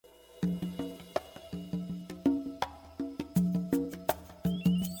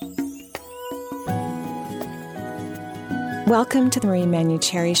Welcome to the Marie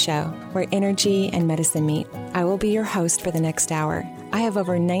Manucherry Show, where energy and medicine meet. I will be your host for the next hour. I have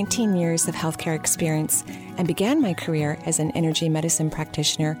over 19 years of healthcare experience and began my career as an energy medicine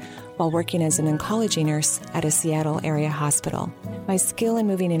practitioner while working as an oncology nurse at a Seattle area hospital. My skill in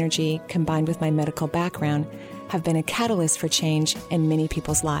moving energy, combined with my medical background, have been a catalyst for change in many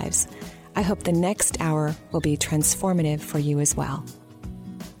people's lives. I hope the next hour will be transformative for you as well.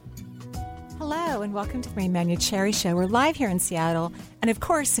 Hello, and welcome to the Marie Manucherry Show. We're live here in Seattle. And of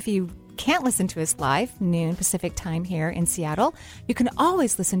course, if you can't listen to us live, noon Pacific time here in Seattle, you can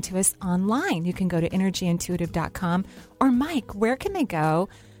always listen to us online. You can go to energyintuitive.com. Or Mike, where can they go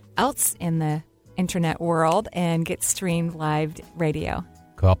else in the internet world and get streamed live radio?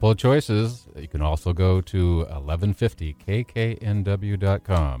 Couple of choices. You can also go to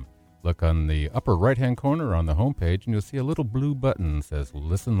 1150kknw.com. Look on the upper right-hand corner on the homepage, and you'll see a little blue button that says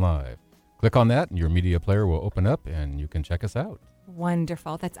Listen Live. Click on that, and your media player will open up, and you can check us out.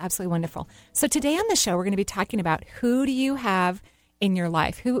 Wonderful. That's absolutely wonderful. So today on the show, we're going to be talking about who do you have in your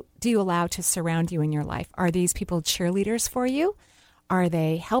life? Who do you allow to surround you in your life? Are these people cheerleaders for you? Are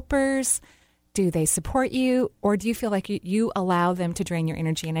they helpers? Do they support you? Or do you feel like you allow them to drain your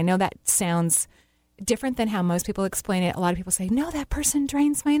energy? And I know that sounds different than how most people explain it. A lot of people say, no, that person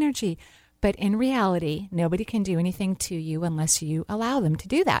drains my energy. But in reality, nobody can do anything to you unless you allow them to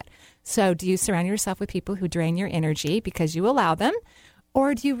do that. So do you surround yourself with people who drain your energy because you allow them?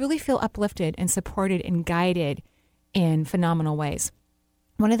 Or do you really feel uplifted and supported and guided in phenomenal ways?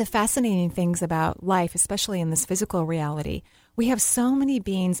 One of the fascinating things about life, especially in this physical reality, we have so many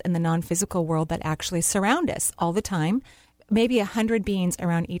beings in the non-physical world that actually surround us all the time, maybe 100 beings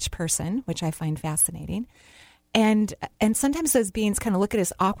around each person, which I find fascinating. And sometimes those beings kind of look at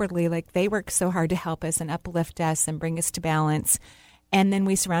us awkwardly, like they work so hard to help us and uplift us and bring us to balance. And then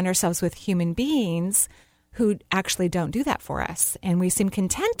we surround ourselves with human beings who actually don't do that for us. And we seem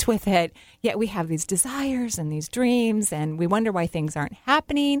content with it, yet we have these desires and these dreams, and we wonder why things aren't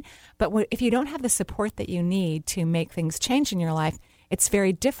happening. But if you don't have the support that you need to make things change in your life, it's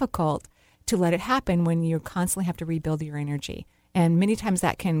very difficult to let it happen when you constantly have to rebuild your energy. And many times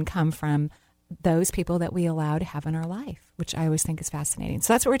that can come from those people that we allow to have in our life, which I always think is fascinating.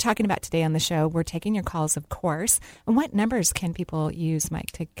 So that's what we're talking about today on the show. We're taking your calls, of course. And what numbers can people use,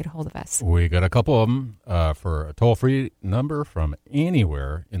 Mike, to get a hold of us? We got a couple of them for a toll-free number from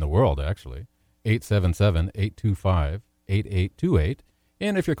anywhere in the world, actually, 877-825-8828.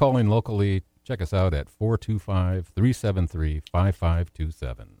 And if you're calling locally, check us out at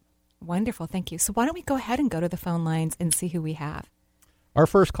 425-373-5527. Wonderful. Thank you. So why don't we go ahead and go to the phone lines and see who we have? Our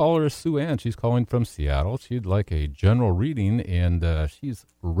first caller is Sue Ann. She's calling from Seattle. She'd like a general reading, and she's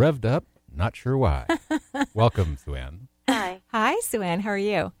revved up, not sure why. Welcome, Sue Ann. Hi. Hi, Sue Ann. How are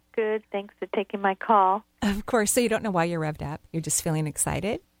you? Good. Thanks for taking my call. Of course. So you don't know why you're revved up? You're just feeling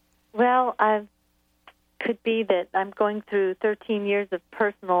excited? Well, could be that I'm going through 13 years of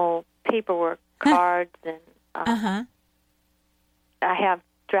personal paperwork, cards, and I have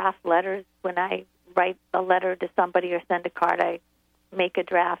draft letters. When I write a letter to somebody or send a card, I make a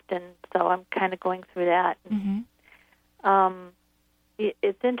draft, and so I'm kind of going through that. Mm-hmm.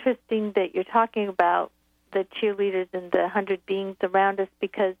 It's interesting that you're talking about the cheerleaders and the 100 beings around us,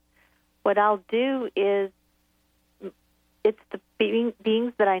 because what I'll do is it's the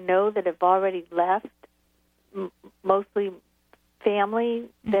beings that I know that have already left, mostly family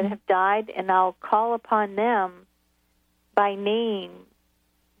that have died, and I'll call upon them by name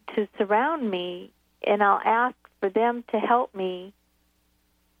to surround me, and I'll ask for them to help me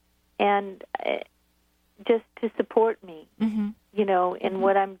and just to support me, in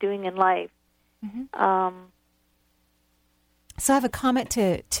what I'm doing in life. So I have a comment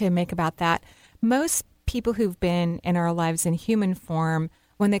to make about that. Most people who've been in our lives in human form,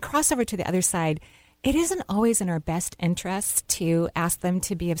 when they cross over to the other side, it isn't always in our best interest to ask them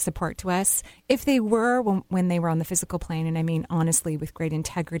to be of support to us. If they were when they were on the physical plane, and I mean honestly with great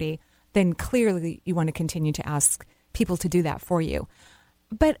integrity, then clearly you want to continue to ask people to do that for you.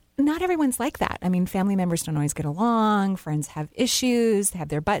 But not everyone's like that. I mean, family members don't always get along. Friends have issues, have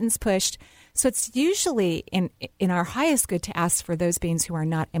their buttons pushed. So it's usually in our highest good to ask for those beings who are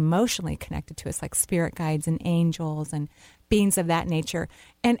not emotionally connected to us, like spirit guides and angels and beings of that nature.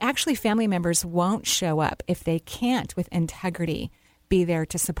 And actually, family members won't show up if they can't, with integrity, be there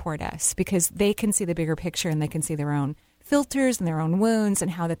to support us, because they can see the bigger picture and they can see their own filters and their own wounds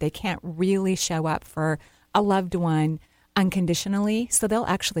and how that they can't really show up for a loved one unconditionally, so they'll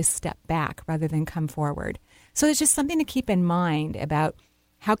actually step back rather than come forward. So it's just something to keep in mind about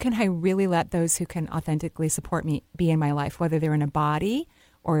how can I really let those who can authentically support me be in my life, whether they're in a body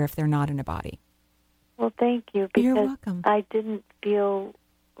or if they're not in a body. Well, thank you, because You're welcome. I didn't feel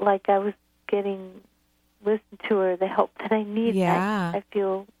like I was getting listened to or the help that I need. Yeah. I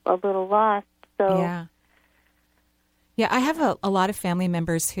feel a little lost. So Yeah, I have a lot of family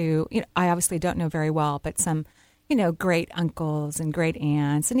members who, I obviously don't know very well, but some, great uncles and great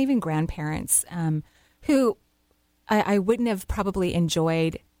aunts and even grandparents who I wouldn't have probably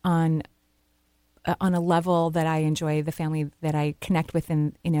enjoyed on a level that I enjoy the family that I connect with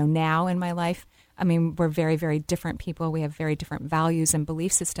in, now in my life. I mean, we're very, very different people. We have very different values and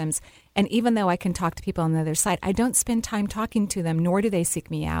belief systems. And even though I can talk to people on the other side, I don't spend time talking to them, nor do they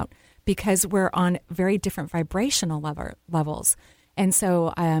seek me out, because we're on very different vibrational levels. And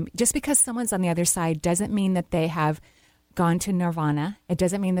so just because someone's on the other side doesn't mean that they have gone to nirvana. It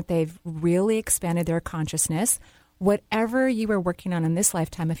doesn't mean that they've really expanded their consciousness. Whatever you are working on in this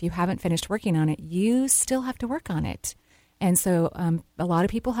lifetime, if you haven't finished working on it, you still have to work on it. And so a lot of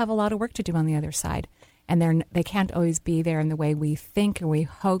people have a lot of work to do on the other side. And they can't always be there in the way we think or we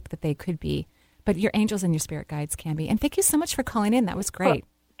hope that they could be. But your angels and your spirit guides can be. And thank you so much for calling in. That was great.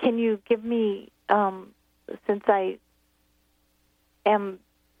 Well, can you give me, since I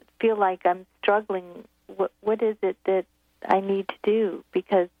feel like I'm struggling, what is it that I need to do?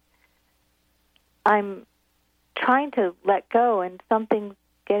 Because I'm trying to let go, and something's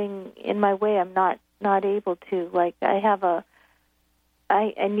getting in my way. I'm not able to. Like, I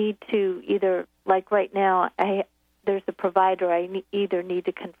need to either, like right now, there's a provider. I either need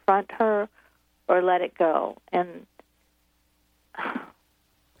to confront her or let it go. And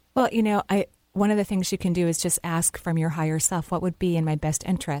well, one of the things you can do is just ask from your higher self, what would be in my best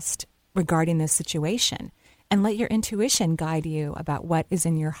interest regarding this situation? And let your intuition guide you about what is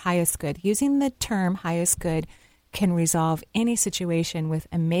in your highest good. Using the term highest good can resolve any situation with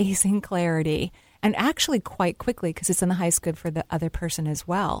amazing clarity and actually quite quickly, because it's in the highest good for the other person as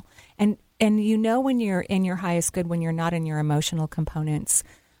well. And when you're in your highest good, when you're not in your emotional components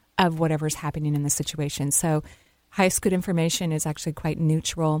of whatever's happening in the situation. So highest good information is actually quite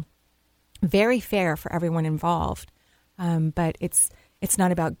neutral, very fair for everyone involved. But it's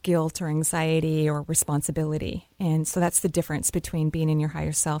not about guilt or anxiety or responsibility. And so that's the difference between being in your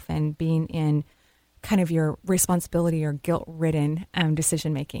higher self and being in kind of your responsibility or guilt-ridden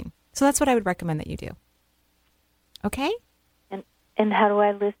decision-making. So that's what I would recommend that you do. Okay? And how do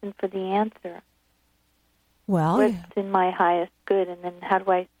I listen for the answer? Well, what's in my highest good, and then how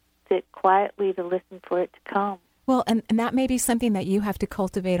do I sit quietly to listen for it to come? Well, and that may be something that you have to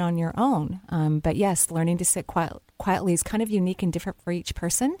cultivate on your own. But yes, learning to sit quietly is kind of unique and different for each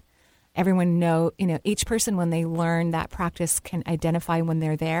person. Everyone each person, when they learn that practice, can identify when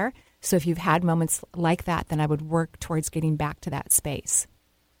they're there. So if you've had moments like that, then I would work towards getting back to that space.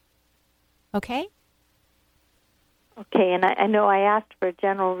 Okay? Okay, and I know I asked for a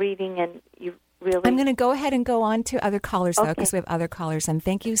general reading, and you really... I'm going to go ahead and go on to other callers, though, because we have other callers. And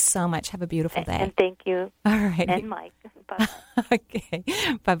thank you so much. Have a beautiful day. And thank you. All right. And Mike. Bye. Okay.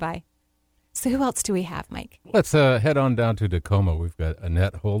 Bye-bye. So who else do we have, Mike? Let's head on down to Tacoma. We've got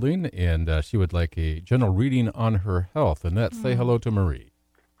Annette holding, and she would like a general reading on her health. Annette, say hello to Marie.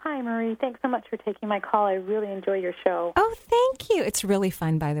 Hi, Marie. Thanks so much for taking my call. I really enjoy your show. Oh, thank you. It's really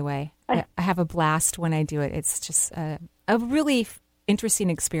fun, by the way. I have a blast when I do it. It's just a really interesting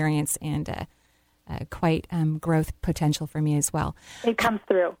experience and quite growth potential for me as well. It comes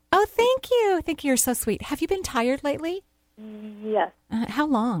through. Oh, thank you. Thank you. You're so sweet. Have you been tired lately? Yes. How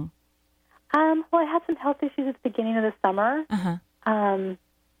long? Well, I had some health issues at the beginning of the summer.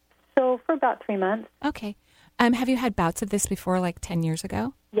 So for about 3 months. Okay. Have you had bouts of this before, like 10 years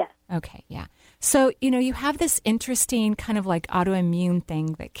ago? Yes. Okay, yeah. So, you have this interesting kind of like autoimmune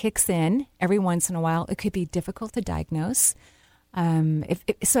thing that kicks in every once in a while. It could be difficult to diagnose. So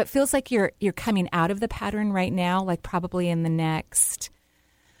it feels like you're coming out of the pattern right now, like probably in the next...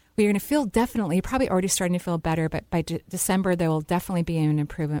 Well, you're going to feel definitely, you're probably already starting to feel better, but by December, there will definitely be an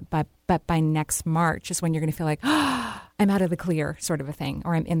improvement. But by next March is when you're going to feel like, I'm out of the clear sort of a thing,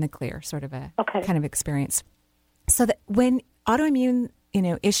 or I'm in the clear sort of a kind of experience. So that when autoimmune,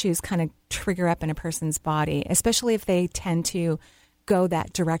 issues kind of trigger up in a person's body, especially if they tend to go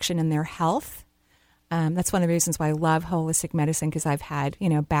that direction in their health, that's one of the reasons why I love holistic medicine, because I've had,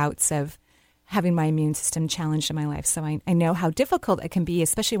 bouts of having my immune system challenged in my life. So I know how difficult it can be,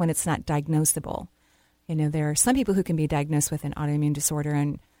 especially when it's not diagnosable. There are some people who can be diagnosed with an autoimmune disorder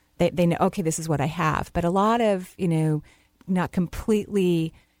and they know, okay, this is what I have. But a lot of, not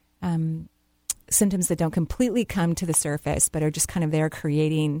completely, symptoms that don't completely come to the surface, but are just kind of there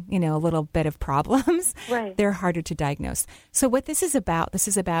creating, a little bit of problems. Right. They're harder to diagnose. So what this is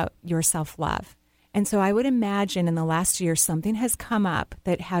about your self-love. And so I would imagine in the last year, something has come up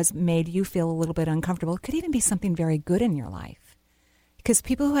that has made you feel a little bit uncomfortable. It could even be something very good in your life. Because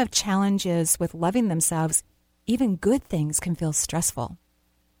people who have challenges with loving themselves, even good things can feel stressful.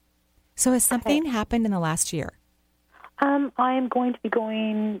 So has something happened in the last year? I am going to be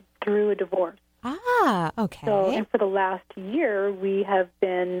going through a divorce. Ah, okay. So, and for the last year, we have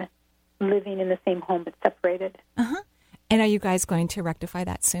been living in the same home but separated. Uh-huh. And are you guys going to rectify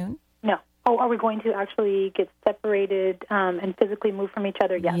that soon? No. Oh, are we going to actually get separated and physically move from each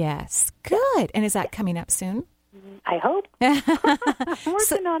other? Yes. Yes. Good. And is that coming up soon? I hope. I'm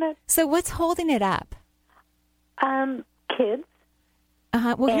working on it. So what's holding it up? Kids.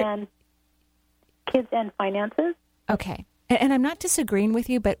 Well, kids and finances. Okay. And I'm not disagreeing with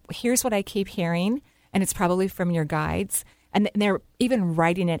you, but here's what I keep hearing, and it's probably from your guides, and they're even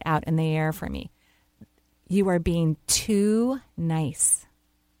writing it out in the air for me. You are being too nice,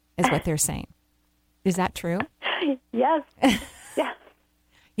 is what they're saying. Is that true? Yes. Yeah.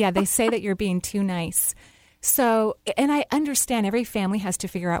 Yeah, they say that you're being too nice. So, and I understand every family has to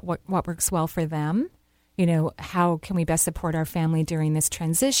figure out what works well for them. You know, how can we best support our family during this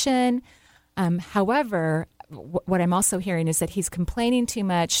transition? However, what I'm also hearing is that he's complaining too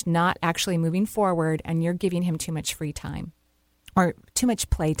much, not actually moving forward, and you're giving him too much free time or too much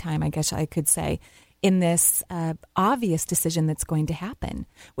play time, I guess I could say, in this obvious decision that's going to happen.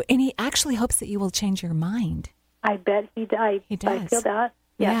 And he actually hopes that you will change your mind. I bet he does. I feel that.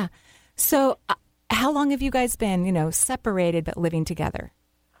 Yeah. So how long have you guys been, separated but living together?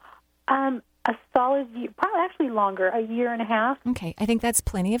 A solid year, probably actually longer, a year and a half. Okay. I think that's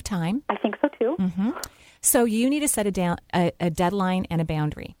plenty of time. I think so, too. Mm-hmm. So you need to set a deadline and a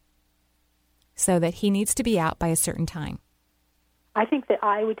boundary so that he needs to be out by a certain time. I think that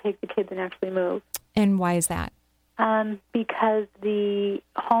I would take the kids and actually move. And why is that? Because the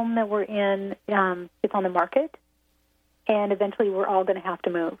home that we're in is on the market, and eventually we're all going to have to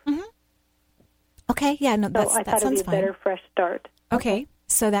move. Mm-hmm. Okay, yeah, no, that sounds fine. So I thought it would be a better fresh start. Okay,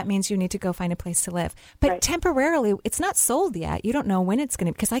 so that means you need to go find a place to live. But temporarily, it's not sold yet. You don't know when it's going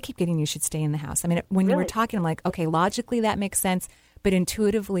to, because I keep getting you should stay in the house. I mean, when you were talking, I'm like, okay, logically that makes sense, but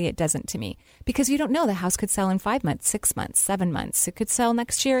intuitively it doesn't to me. Because you don't know, the house could sell in 5 months, 6 months, 7 months. It could sell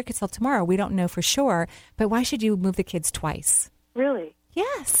next year, it could sell tomorrow. We don't know for sure. But why should you move the kids twice? Really?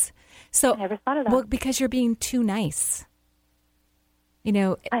 Yes. So, I never thought of that. Well, because you're being too nice.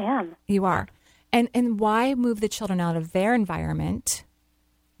 I am. You are. And why move the children out of their environment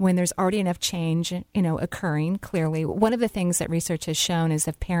when there's already enough change, occurring clearly? One of the things that research has shown is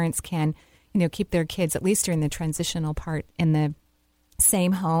if parents can, keep their kids, at least during the transitional part, in the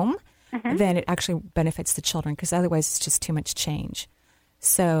same home, then it actually benefits the children, because otherwise it's just too much change.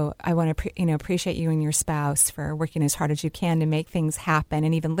 So I want to, appreciate you and your spouse for working as hard as you can to make things happen,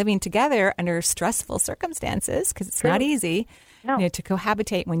 and even living together under stressful circumstances, because it's not easy to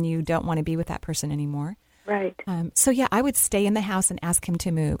cohabitate when you don't want to be with that person anymore. Right. So, yeah, I would stay in the house and ask him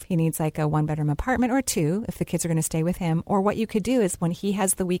to move. He needs like a 1-bedroom apartment or 2 if the kids are going to stay with him. Or what you could do is when he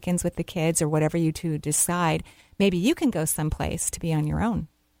has the weekends with the kids or whatever you two decide, maybe you can go someplace to be on your own.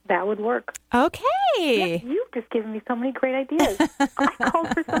 That would work. Okay. Yeah, you've just given me so many great ideas. I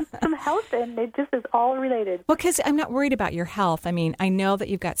called for some help, and it just is all related. Well, because I'm not worried about your health. I mean, I know that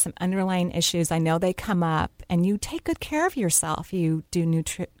you've got some underlying issues. I know they come up, and you take good care of yourself. You do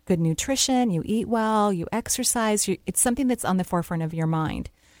good nutrition, you eat well, you exercise. It's something that's on the forefront of your mind.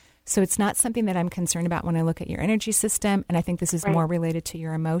 So it's not something that I'm concerned about when I look at your energy system, and I think this is more related to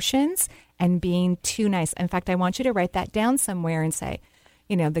your emotions and being too nice. In fact, I want you to write that down somewhere and say,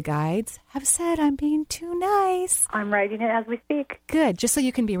 the guides have said I'm being too nice. I'm writing it as we speak. Good, just so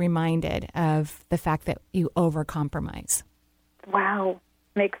you can be reminded of the fact that you overcompromise. Wow,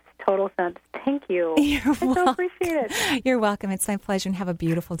 makes total sense. Thank you. I so appreciate it. You're welcome. It's my pleasure, and have a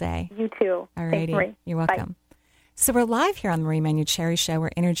beautiful day. You too. All righty. Thanks, You're welcome. Bye. So we're live here on the Marie Manucherry Show,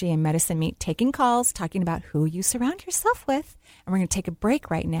 where energy and medicine meet, taking calls, talking about who you surround yourself with. And we're going to take a break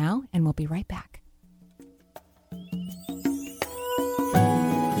right now, and we'll be right back.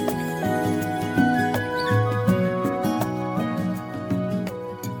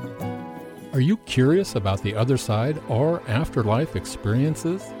 Are you curious about the other side or afterlife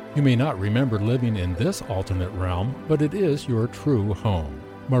experiences? You may not remember living in this alternate realm, but it is your true home.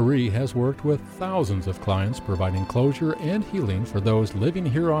 Marie has worked with thousands of clients providing closure and healing for those living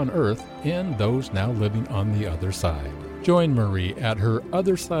here on Earth and those now living on the other side. Join Marie at her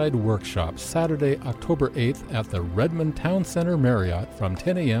Other Side workshop Saturday, October 8th at the Redmond Town Center Marriott from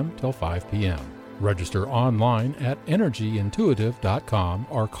 10 a.m. till 5 p.m. Register online at energyintuitive.com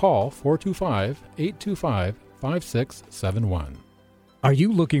or call 425-825-5671. Are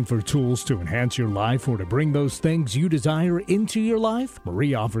you looking for tools to enhance your life or to bring those things you desire into your life?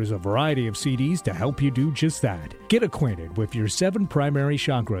 Marie offers a variety of CDs to help you do just that. Get acquainted with your 7 primary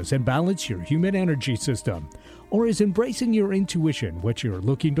chakras and balance your human energy system. Or is embracing your intuition what you're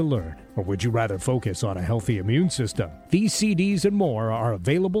looking to learn? Or would you rather focus on a healthy immune system? These CDs and more are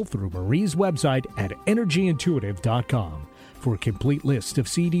available through Marie's website at energyintuitive.com. For a complete list of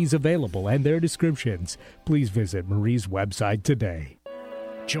CDs available and their descriptions, please visit Marie's website today.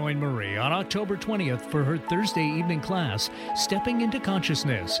 Join Marie on October 20th for her Thursday evening class, Stepping into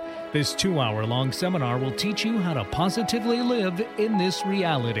Consciousness. This 2-hour-long seminar will teach you how to positively live in this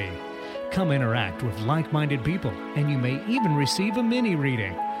reality. Come interact with like-minded people, and you may even receive a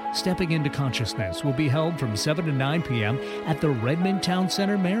mini-reading. Stepping into Consciousness will be held from 7 to 9 p.m. at the Redmond Town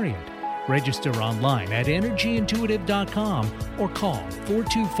Center Marriott. Register online at energyintuitive.com or call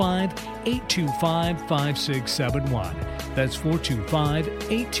 425-825-5671. That's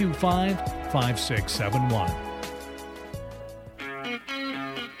 425-825-5671.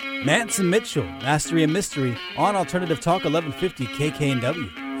 Manson Mitchell, Mastery and Mystery, on Alternative Talk 1150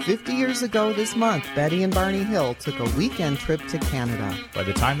 KKNW. 50 years ago this month, Betty and Barney Hill took a weekend trip to Canada. By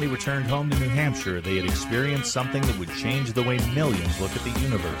the time they returned home to New Hampshire, they had experienced something that would change the way millions look at the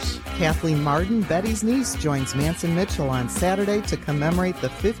universe. Kathleen Martin, Betty's niece, joins Manson Mitchell on Saturday to commemorate the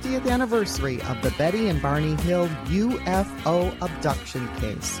 50th anniversary of the Betty and Barney Hill UFO abduction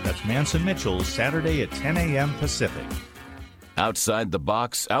case. That's Manson Mitchell, Saturday at 10 a.m. Pacific. Outside the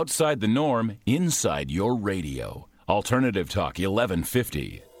box, outside the norm, inside your radio. Alternative Talk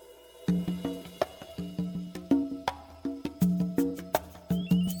 1150.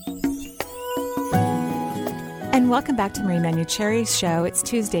 And welcome back to Marie Manucheri's show. It's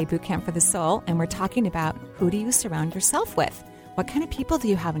Tuesday, Boot Camp for the Soul, and we're talking about who do you surround yourself with? What kind of people do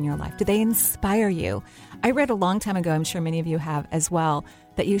you have in your life? Do they inspire you? I read a long time ago, I'm sure many of you have as well,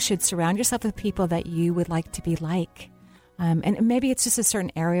 that you should surround yourself with people that you would like to be like. And maybe it's just a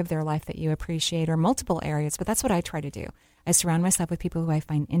certain area of their life that you appreciate, or multiple areas, but that's what I try to do. I surround myself with people who I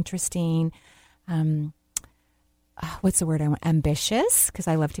find interesting. What's the word I want? Ambitious, because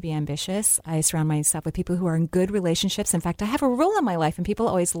I love to be ambitious. I surround myself with people who are in good relationships. In fact, I have a rule in my life, and people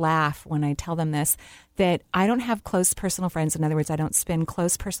always laugh when I tell them this, that I don't have close personal friends. In other words, I don't spend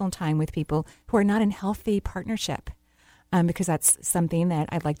close personal time with people who are not in healthy partnership. Because that's something that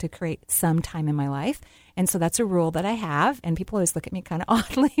I'd like to create some time in my life. And so that's a rule that I have. And people always look at me kind of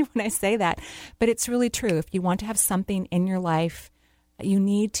oddly when I say that. But it's really true. If you want to have something in your life, you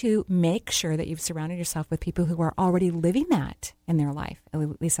need to make sure that you've surrounded yourself with people who are already living that in their life.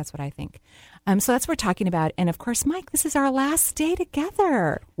 At least that's what I think. So that's what we're talking about. And of course, Mike, this is our last day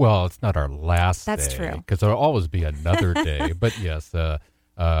together. Well, it's not our last That's day. true. Because there'll always be another day. But yes,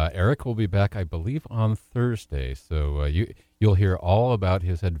 Eric will be back, I believe, on Thursday. So you'll hear all about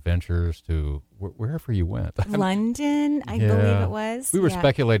his adventures to wherever you went. London, I believe it was. We were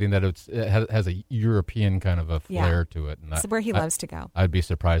speculating that it has a European kind of a flair to it. And it's where he loves to go. I'd be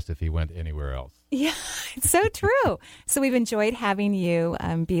surprised if he went anywhere else. Yeah, it's so true. So we've enjoyed having you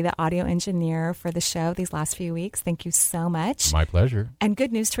be the audio engineer for the show these last few weeks. Thank you so much. My pleasure. And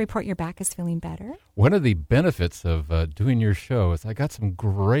good news to report, your back is feeling better. One of the benefits of doing your show is I got some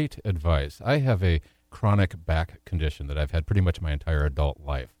great advice. I have a chronic back condition that I've had pretty much my entire adult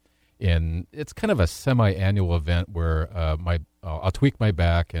life. And it's kind of a semi-annual event where I'll tweak my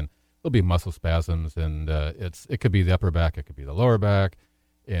back and there'll be muscle spasms, and it could be the upper back, it could be the lower back.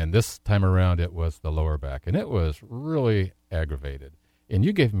 And this time around, it was the lower back, and it was really aggravated. And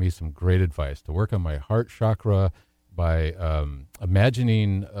you gave me some great advice to work on my heart chakra by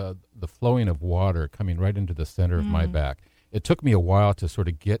imagining the flowing of water coming right into the center of my back. It took me a while to sort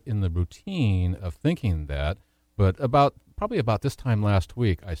of get in the routine of thinking that, but probably about this time last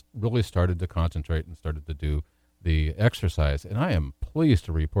week, I really started to concentrate and started to do the exercise. And I am pleased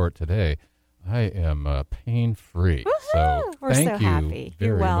to report today I am pain-free. So we're thank so you happy.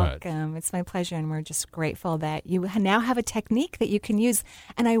 very You're welcome. much. It's my pleasure, and we're just grateful that you now have a technique that you can use.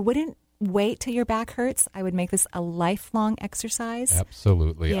 And I wouldn't wait till your back hurts. I would make this a lifelong exercise.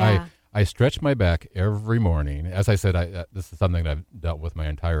 Absolutely. Yeah. I stretch my back every morning. As I said, this is something that I've dealt with my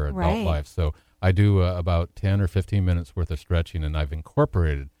entire adult life. So I do about 10 or 15 minutes worth of stretching, and I've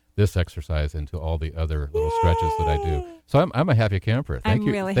incorporated this exercise into all the other little stretches that I do. So I'm a happy camper. Thank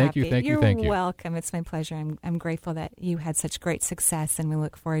you. Really thank happy. you. Thank you. You're Thank you. welcome. It's my pleasure. I'm grateful that you had such great success, and we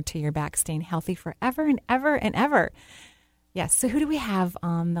look forward to your back staying healthy forever and ever and ever. Yes. So who do we have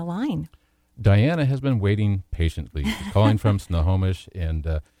on the line? Diana has been waiting patiently. She's calling from Snohomish,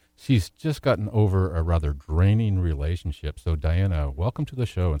 and she's just gotten over a rather draining relationship. So Diana, welcome to the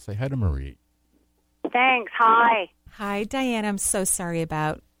show, and say hi to Marie. Thanks. Hi. Hi, Diane. I'm so sorry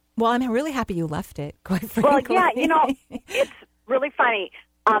about. Well, I'm really happy you left it, quite frankly. Well, yeah, it's really funny.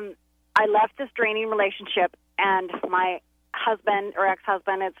 I left this draining relationship, and my husband or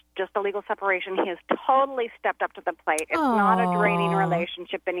ex-husband, it's just a legal separation. He has totally stepped up to the plate. It's not a draining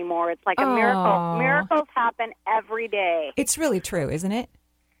relationship anymore. It's like a miracle. Miracles happen every day. It's really true, isn't it?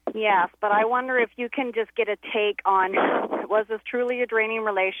 Yes, but I wonder if you can just get a take on, was this truly a draining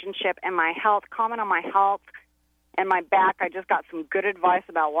relationship, and my health, comment on my health and my back. I just got some good advice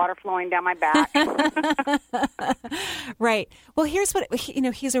about water flowing down my back. Right. Well, here's what,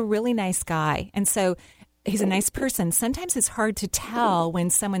 he's a really nice guy. And so he's a nice person. Sometimes it's hard to tell when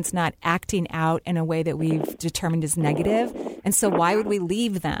someone's not acting out in a way that we've determined is negative. And so why would we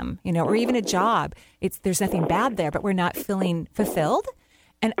leave them, or even a job? There's nothing bad there, but we're not feeling fulfilled.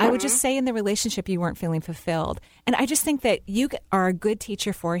 And I would just say in the relationship, you weren't feeling fulfilled. And I just think that you are a good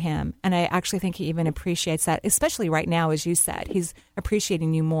teacher for him. And I actually think he even appreciates that, especially right now, as you said. He's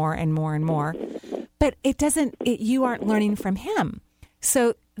appreciating you more and more and more. But you aren't learning from him.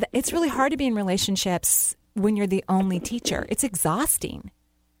 So it's really hard to be in relationships when you're the only teacher. It's exhausting.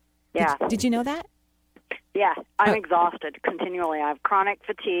 Yeah. Did you know that? Yeah, I'm exhausted continually. I have chronic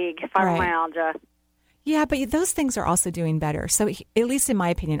fatigue, fibromyalgia. Right. Yeah, but those things are also doing better. So at least in my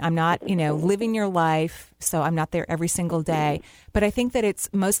opinion, I'm not, living your life, so I'm not there every single day. But I think that it's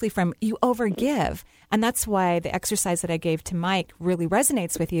mostly from you overgive. And that's why the exercise that I gave to Mike really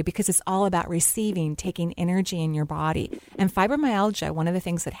resonates with you, because it's all about receiving, taking energy in your body. And fibromyalgia, one of the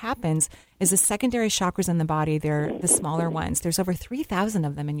things that happens is the secondary chakras in the body, they're the smaller ones. There's over 3,000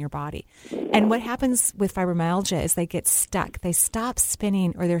 of them in your body. And what happens with fibromyalgia is they get stuck. They stop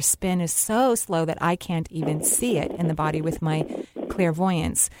spinning, or their spin is so slow that I can't even see it in the body with my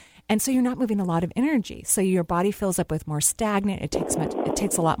clairvoyance. And so you're not moving a lot of energy. So your body fills up with more stagnant. It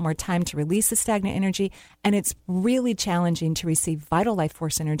takes a lot more time to release the stagnant energy. And it's really challenging to receive vital life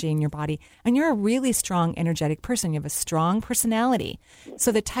force energy in your body. And you're a really strong, energetic person. You have a strong personality.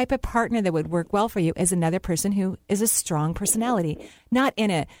 So the type of partner that would work well for you is another person who is a strong personality, not in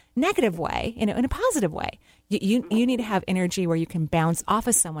a negative way, in a positive way. You need to have energy where you can bounce off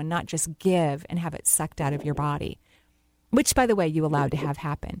of someone, not just give and have it sucked out of your body. Which, by the way, you allowed to have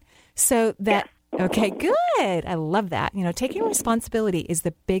happen. So that, okay, good. I love that. Taking responsibility is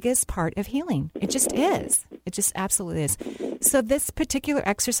the biggest part of healing. It just is. It just absolutely is. So this particular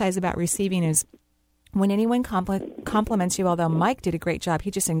exercise about receiving is when anyone compliments you, although Mike did a great job,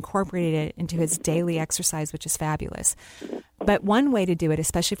 he just incorporated it into his daily exercise, which is fabulous. But one way to do it,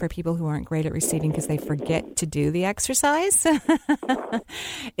 especially for people who aren't great at receiving because they forget to do the exercise,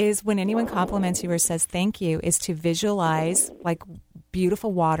 is when anyone compliments you or says thank you, is to visualize like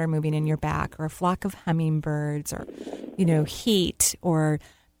beautiful water moving in your back, or a flock of hummingbirds, or, heat, or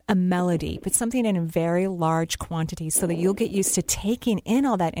a melody, but something in a very large quantity so that you'll get used to taking in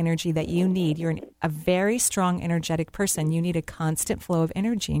all that energy that you need. You're a very strong, energetic person. You need a constant flow of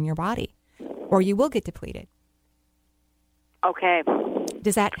energy in your body, or you will get depleted. Okay.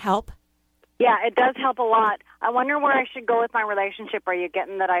 Does that help? Yeah, it does help a lot. I wonder where I should go with my relationship. Are you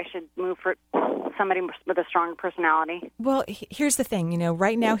getting that I should move for somebody with a strong personality? Well, here's the thing.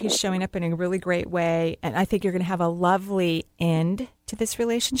 Right now he's showing up in a really great way, and I think you're going to have a lovely end to this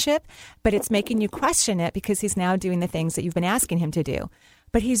relationship, but it's making you question it because he's now doing the things that you've been asking him to do.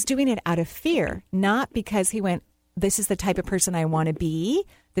 But he's doing it out of fear, not because he went, this is the type of person I want to be,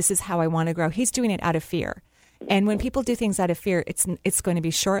 this is how I want to grow. He's doing it out of fear. And when people do things out of fear, it's going to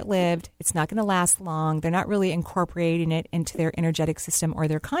be short-lived. It's not going to last long. They're not really incorporating it into their energetic system or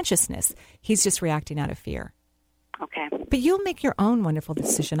their consciousness. He's just reacting out of fear. Okay. But you'll make your own wonderful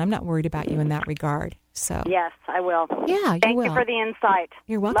decision. I'm not worried about you in that regard. So yes, I will. Yeah, Thank you for the insight.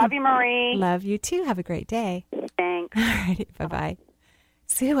 You're welcome. Love you, Marie. Love you too. Have a great day. Thanks. All righty. Bye-bye.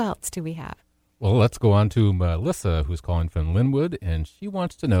 So who else do we have? Well, let's go on to Melissa, who's calling from Linwood, and she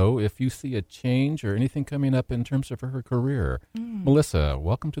wants to know if you see a change or anything coming up in terms of her career. Melissa,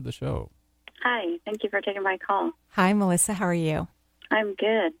 welcome to the show. Hi. Thank you for taking my call. Hi, Melissa. How are you? I'm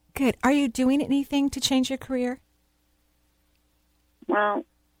good. Good. Are you doing anything to change your career? Well,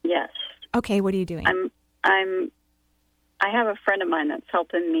 yes. Okay. What are you doing? I have a friend of mine that's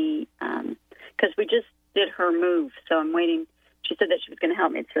helping me because we just did her move, so I'm waiting. She said that she was going to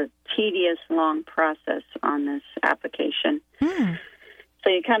help me. It's a tedious, long process on this application. So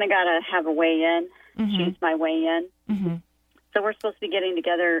you kind of got to have a way in. Choose my way in. So we're supposed to be getting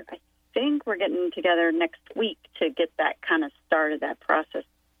together. I think we're getting together next week to get that kind of started, that process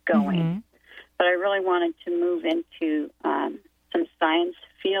going. But I really wanted to move into some science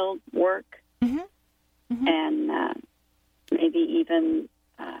field work and maybe even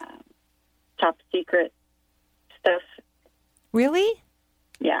top secret stuff. Really?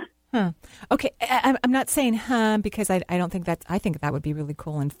 Yeah. Huh. Okay. I'm not saying because I don't think I think that would be really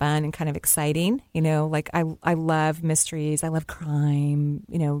cool and fun and kind of exciting. You know, like I love mysteries. I love crime,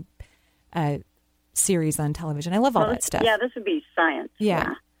 series on television. I love all that stuff. Yeah, this would be science.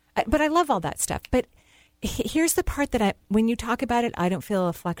 Yeah. But I love all that stuff. But here's the part that when you talk about it, I don't feel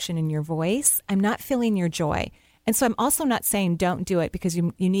a flexion in your voice. I'm not feeling your joy. And so I'm also not saying don't do it because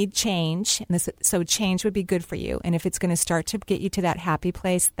you need change. And so change would be good for you. And if it's going to start to get you to that happy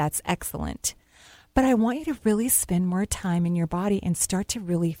place, that's excellent. But I want you to really spend more time in your body and start to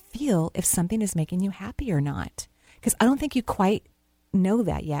really feel if something is making you happy or not. Because I don't think you quite know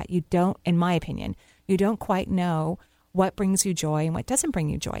that yet. You don't, in my opinion, you don't quite know what brings you joy and what doesn't bring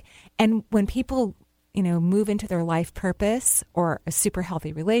you joy. And when people move into their life purpose or a super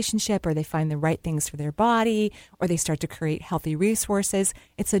healthy relationship, or they find the right things for their body, or they start to create healthy resources,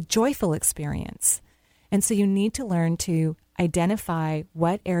 it's a joyful experience. And so you need to learn to identify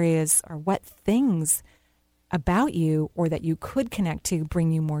what areas or what things about you or that you could connect to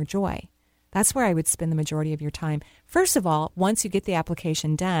bring you more joy. That's where I would spend the majority of your time. First of all, once you get the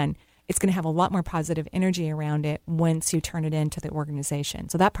application done, it's going to have a lot more positive energy around it once you turn it into the organization.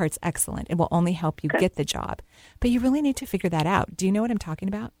 So that part's excellent. It will only help you get the job. But you really need to figure that out. Do you know what I'm talking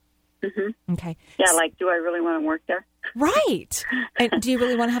about? Mm-hmm. Okay. Yeah, like, do I really want to work there? Right. And do you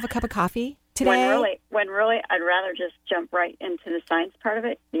really want to have a cup of coffee today? When really, I'd rather just jump right into the science part of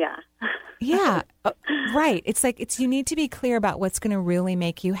it. Yeah. Yeah. Right. It's like you need to be clear about what's going to really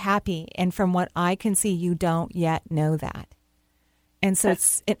make you happy. And from what I can see, you don't yet know that. And so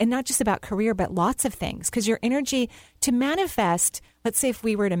it's not just about career, but lots of things. Because your energy to manifest, let's say if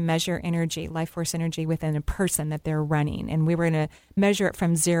we were to measure energy, life force energy within a person that they're running, and we were going to measure it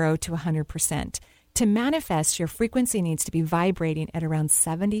from 0 to 100%. To manifest, your frequency needs to be vibrating at around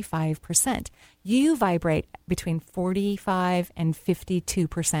 75%. You vibrate between 45 and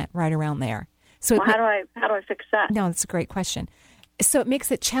 52%, right around there. So how do I fix that? No, that's a great question. So it makes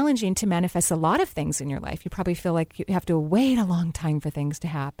it challenging to manifest a lot of things in your life. You probably feel like you have to wait a long time for things to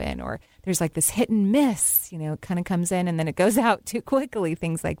happen, or there's like this hit and miss, it kind of comes in and then it goes out too quickly,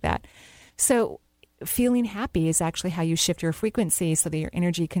 things like that. So feeling happy is actually how you shift your frequency so that your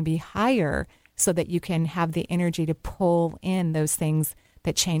energy can be higher, so that you can have the energy to pull in those things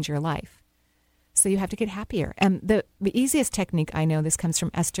that change your life. So you have to get happier. And the easiest technique I know, this comes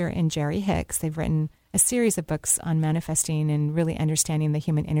from Esther and Jerry Hicks. They've written a series of books on manifesting and really understanding the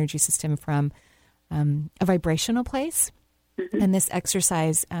human energy system from a vibrational place. Mm-hmm. And this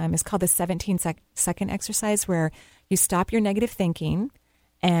exercise is called the 17-second exercise, where you stop your negative thinking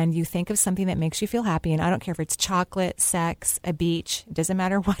and you think of something that makes you feel happy. And I don't care if it's chocolate, sex, a beach, it doesn't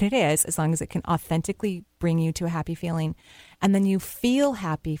matter what it is, as long as it can authentically bring you to a happy feeling. And then you feel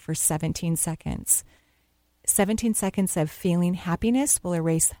happy for 17 seconds. 17 seconds of feeling happiness will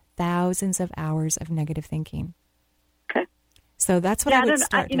erase thousands of hours of negative thinking. Okay. So that's what I would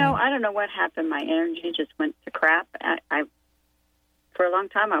start doing. I don't know what happened. My energy just went to crap. I for a long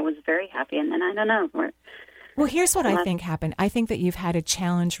time, I was very happy, and then I don't know. Well, here's what I think happened. I think that you've had a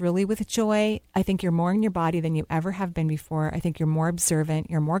challenge really with joy. I think you're more in your body than you ever have been before. I think you're more observant.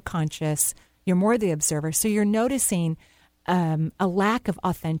 You're more conscious. You're more the observer. So you're noticing a lack of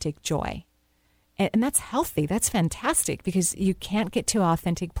authentic joy. And that's healthy. That's fantastic, because you can't get to an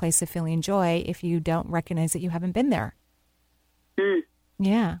authentic place of feeling joy if you don't recognize that you haven't been there. Mm.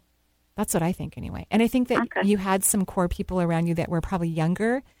 Yeah. That's what I think anyway. And I think that you had some core people around you that were probably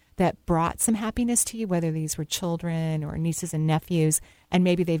younger that brought some happiness to you, whether these were children or nieces and nephews, and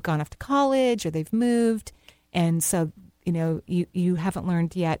maybe they've gone off to college or they've moved. And so, you haven't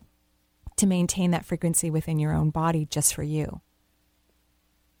learned yet to maintain that frequency within your own body just for you.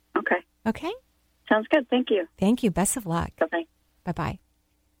 Okay. Okay? Sounds good. Thank you. Thank you. Best of luck. Bye-bye. Bye-bye.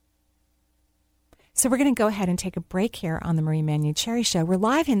 So we're going to go ahead and take a break here on the Marie Manuchehri Show. We're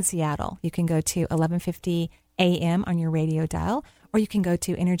live in Seattle. You can go to 1150 a.m. on your radio dial, or you can go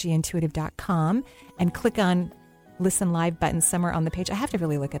to energyintuitive.com and click on Listen Live button somewhere on the page. I have to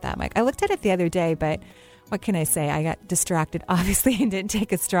really look at that, Mike. I looked at it the other day, but what can I say? I got distracted, obviously, and didn't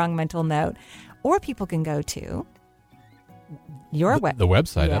take a strong mental note. Or people can go to your the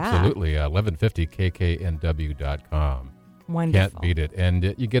website, absolutely, 1150kknw.com. Wonderful. Can't beat it.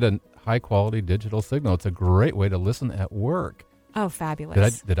 And you get a high-quality digital signal. It's a great way to listen at work. Oh,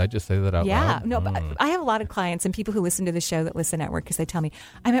 fabulous. Did I just say that out loud? Yeah. No, but I have a lot of clients and people who listen to the show that listen at work because they tell me,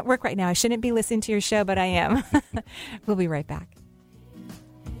 I'm at work right now. I shouldn't be listening to your show, but I am. We'll be right back.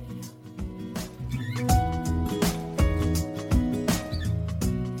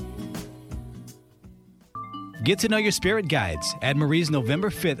 Get to know your spirit guides at Marie's November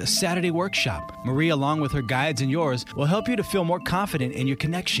 5th Saturday workshop. Marie, along with her guides and yours, will help you to feel more confident in your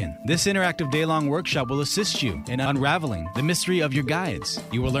connection. This interactive day-long workshop will assist you in unraveling the mystery of your guides.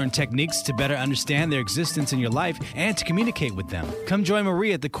 You will learn techniques to better understand their existence in your life and to communicate with them. Come join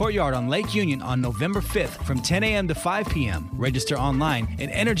Marie at the Courtyard on Lake Union on November 5th from 10 a.m. to 5 p.m. Register online at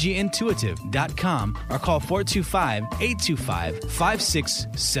energyintuitive.com or call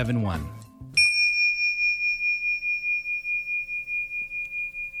 425-825-5671.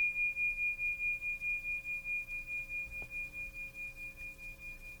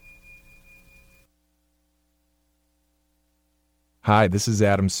 Hi, this is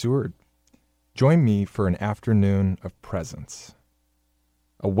Adam Seward. Join me for an afternoon of presence.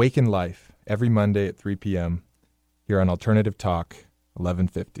 Awaken Life every Monday at 3 p.m. here on Alternative Talk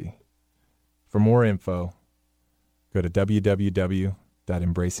 1150. For more info, go to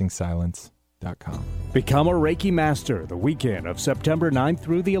www.embracingsilence.com. Become a Reiki Master the weekend of September 9th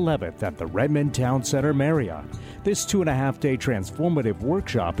through the 11th at the Redmond Town Center Marriott. This 2.5-day transformative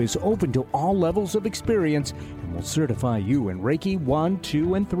workshop is open to all levels of experience and will certify you in Reiki 1,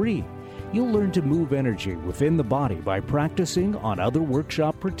 2, and 3. You'll learn to move energy within the body by practicing on other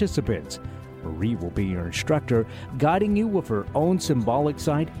workshop participants. Marie will be your instructor, guiding you with her own symbolic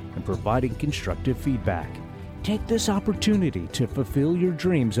sight and providing constructive feedback. Take this opportunity to fulfill your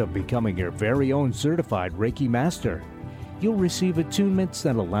dreams of becoming your very own certified Reiki Master. You'll receive attunements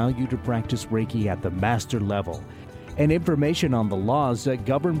that allow you to practice Reiki at the master level and information on the laws that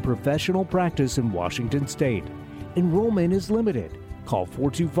govern professional practice in Washington State. Enrollment is limited. Call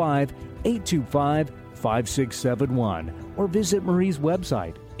 425-825-5671 or visit Marie's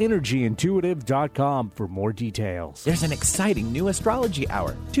website, energyintuitive.com, for more details. There's an exciting new astrology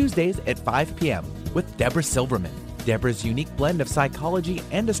hour, Tuesdays at 5 p.m. with Deborah Silverman. Deborah's unique blend of psychology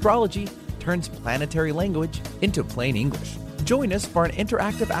and astrology turns planetary language into plain English. Join us for an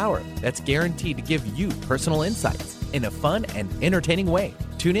interactive hour that's guaranteed to give you personal insights in a fun and entertaining way.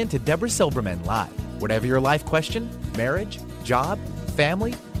 Tune in to Deborah Silverman live. Whatever your life question, marriage, job,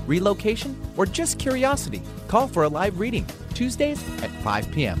 family, relocation, or just curiosity, call for a live reading Tuesdays at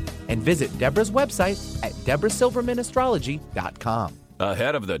 5 p.m. and visit Deborah's website at deborahsilvermanastrology.com.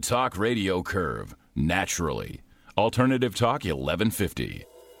 Ahead of the talk radio curve, naturally. Alternative Talk 1150.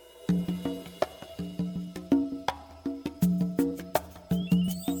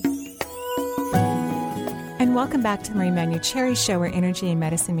 And welcome back to the Marie Manucherry Show, where energy and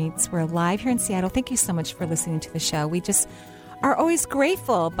medicine meets. We're live here in Seattle. Thank you so much for listening to the show. We just are always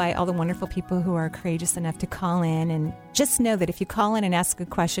grateful by all the wonderful people who are courageous enough to call in. And just know that if you call in and ask a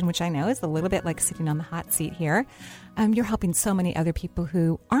question, which I know is a little bit like sitting on the hot seat here, you're helping so many other people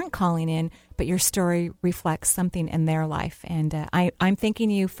who aren't calling in, but your story reflects something in their life. And I'm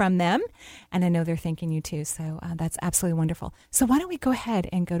thanking you from them, and I know they're thanking you too. So that's absolutely wonderful. So why don't we go ahead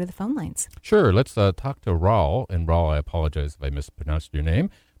and go to the phone lines? Sure. Let's talk to Raul. And Raul, I apologize if I mispronounced your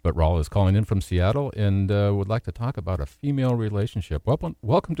name, but Raul is calling in from Seattle and would like to talk about a female relationship.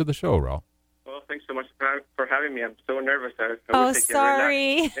 Welcome to the show, Raul. Well, thanks so much for having me. I'm so nervous.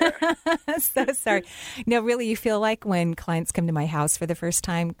 Sorry. So sorry. No, really, you feel like when clients come to my house for the first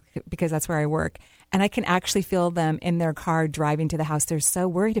time, because that's where I work, and I can actually feel them in their car driving to the house. They're so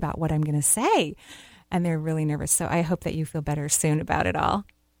worried about what I'm going to say, and they're really nervous. So I hope that you feel better soon about it all.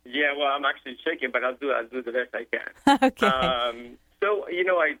 Yeah, well, I'm actually shaking, but I'll do the best I can. Okay. So,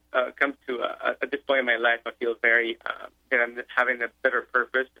 I come to at this point in my life, I feel very that I'm having a better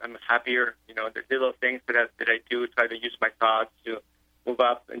purpose. I'm happier. The little things that I do, try to use my thoughts to move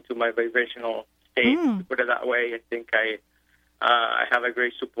up into my vibrational state. To put it that way, I think I have a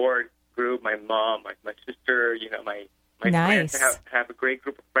great support group. My mom, my sister, my nice. friends. I have a great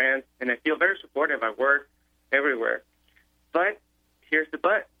group of friends, and I feel very supportive at work, everywhere. But here's the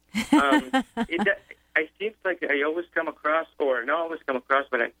but. It seems like I always come across, or not always come across,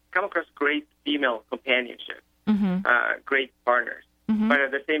 but I come across great female companionship, great partners. But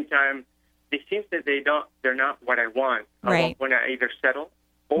at the same time, it seems that they're not what I want. Right. When I either settle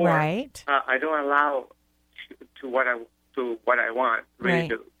or I don't allow to what I want really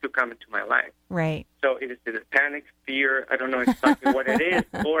to come into my life. Right. So it is the panic, fear. I don't know exactly what it is,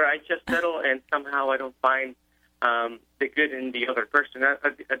 or I just settle and somehow I don't find the good in the other person.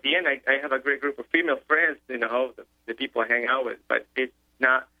 At the end, I have a great group of female friends, the people I hang out with, but it's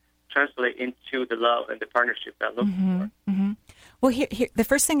not translate into the love and the partnership that I'm looking for. Well, here, the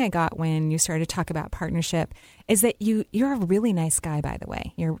first thing I got when you started to talk about partnership is that you're a really nice guy, by the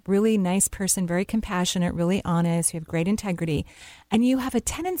way. You're a really nice person, very compassionate, really honest. You have great integrity. And you have a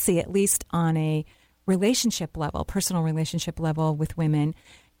tendency, at least on a relationship level, personal relationship level with women,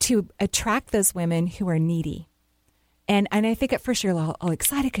 to attract those women who are needy. And I think at first you're all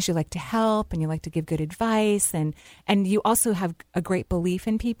excited because you like to help and you like to give good advice. And you also have a great belief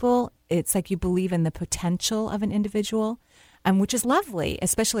in people. It's like you believe in the potential of an individual, which is lovely,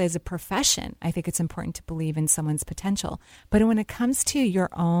 especially as a profession. I think it's important to believe in someone's potential. But when it comes to your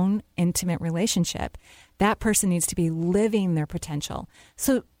own intimate relationship, that person needs to be living their potential.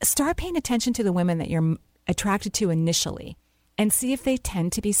 So start paying attention to the women that you're attracted to initially and see if they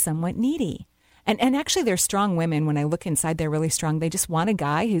tend to be somewhat needy. And actually, they're strong women. When I look inside, they're really strong. They just want a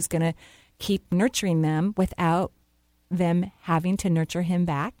guy who's going to keep nurturing them without them having to nurture him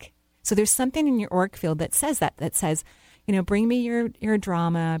back. So there's something in your auric field that says that says, bring me your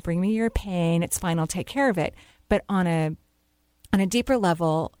drama, bring me your pain. It's fine. I'll take care of it. But on a deeper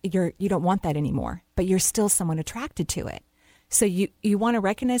level, you don't want that anymore, but you're still somewhat attracted to it. So you want to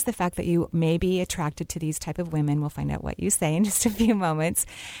recognize the fact that you may be attracted to these type of women. We'll find out what you say in just a few moments.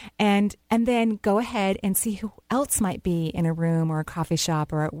 And then go ahead and see who else might be in a room or a coffee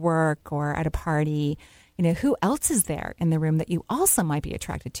shop or at work or at a party. Who else is there in the room that you also might be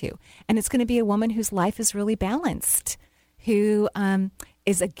attracted to? And it's going to be a woman whose life is really balanced, who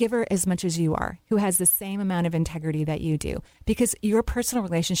is a giver as much as you are, who has the same amount of integrity that you do. Because your personal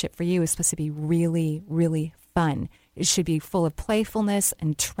relationship for you is supposed to be really, really fun. It should be full of playfulness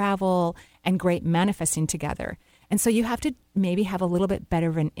and travel and great manifesting together. And so you have to maybe have a little bit better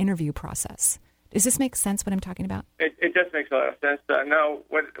of an interview process. Does this make sense, what I'm talking about? It does make a lot of sense. Now,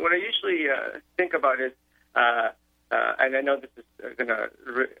 what I usually think about is, and I know this is going to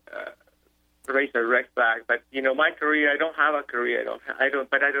raise a red flag, but my career, I don't have a career. I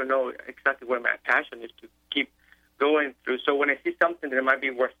don't know exactly where my passion is to keep going through. So when I see something that might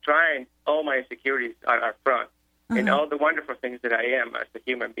be worth trying, all my insecurities are front, and all the wonderful things that I am as a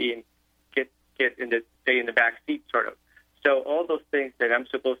human being stay in the back seat, sort of. So all those things that I'm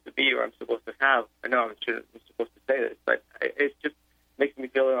supposed to be or I'm supposed to have, I know I'm supposed to say this, but it just makes me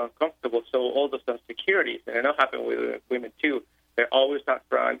feel uncomfortable. So all those insecurities, and I know happen with women too, they're always up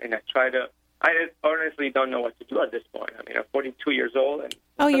front, and I honestly don't know what to do at this point. I mean, I'm 42 years old. And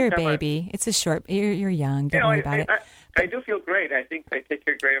you're a baby. It's a short, you're young. Don't worry about it. I do feel great. I think I take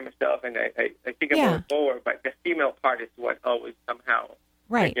care great of myself, and I think I'm moving forward, but the female part is what always somehow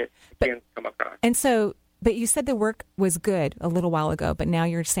I can't come across. And so, but you said the work was good a little while ago, but now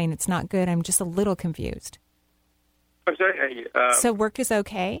you're saying it's not good. I'm just a little confused. I'm sorry? So work is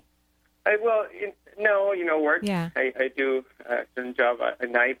okay? No, work. Yeah. I do a certain job at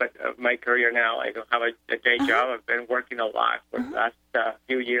night, but my career now, I don't have a day job. I've been working a lot for the last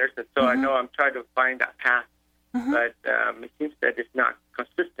few years, and so I know I'm trying to find that path, but it seems that it's not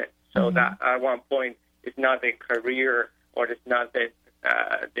consistent. So that at one point, it's not the career, or it's not the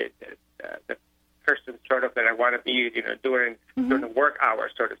person sort of that I want to be, during the work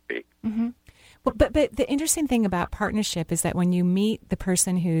hours, so to speak. Well, but the interesting thing about partnership is that when you meet the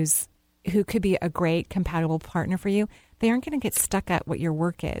person who could be a great compatible partner for you, they aren't going to get stuck at what your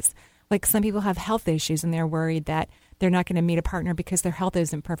work is. Like some people have health issues and they're worried that they're not going to meet a partner because their health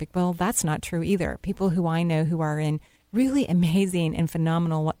isn't perfect. Well, that's not true either. People who I know who are in really amazing and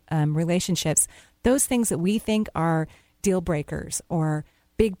phenomenal relationships, those things that we think are deal breakers or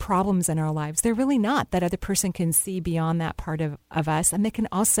big problems in our lives, they're really not. That other person can see beyond that part of us, and they can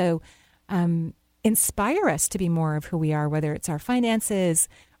also inspire us to be more of who we are, whether it's our finances,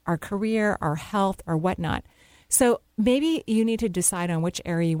 our career, our health, or whatnot. So maybe you need to decide on which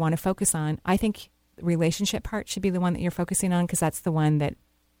area you want to focus on. I think the relationship part should be the one that you're focusing on, because that's the one that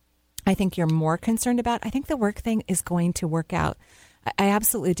I think you're more concerned about. I think the work thing is going to work out. I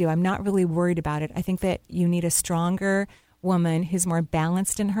absolutely do. I'm not really worried about it. I think that you need a stronger woman who's more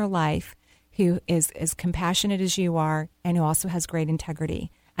balanced in her life, who is as compassionate as you are, and who also has great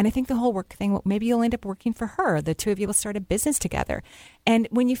integrity. And I think the whole work thing, maybe you'll end up working for her. The two of you will start a business together. And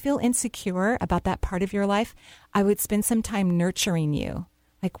when you feel insecure about that part of your life, I would spend some time nurturing you.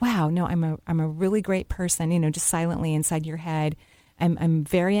 Like, wow, no, I'm a really great person, just silently inside your head. I'm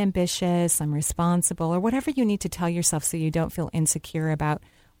very ambitious, I'm responsible, or whatever you need to tell yourself so you don't feel insecure about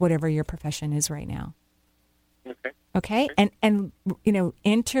whatever your profession is right now. Okay? And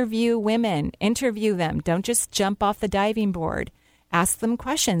interview women. Interview them. Don't just jump off the diving board. Ask them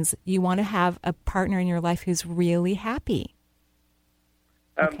questions. You want to have a partner in your life who's really happy.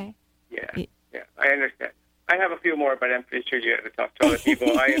 Okay? Yeah, I understand. I have a few more, but I'm pretty sure you have to talk to other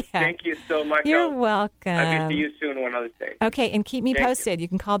people. Thank you so much. You're welcome. I'll see you soon one other day. Okay, and keep me posted. You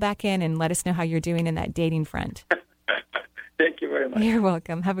can call back in and let us know how you're doing in that dating front. Thank you very much. You're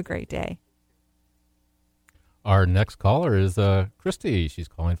welcome. Have a great day. Our next caller is Christy. She's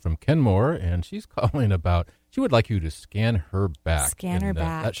calling from Kenmore, and she's calling about, she would like you to scan her back. Scan her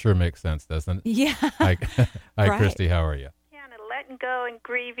back. That sure makes sense, doesn't it? Yeah. Hi, Right. Christy. How are you? Letting go and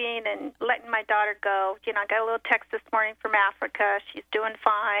grieving and letting my daughter go. You know, I got a little text this morning from Africa. She's doing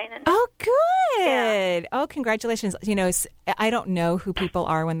fine. And, oh, good. Oh, congratulations. You know, I don't know who people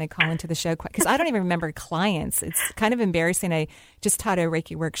are when they call into the show because I don't even remember clients. It's kind of embarrassing. I just taught a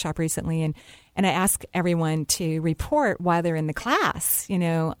Reiki workshop recently, and I ask everyone to report while they're in the class, you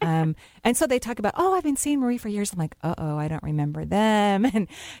know. And so they talk about, oh, I've been seeing Marie for years. I'm like, uh-oh, I don't remember them. And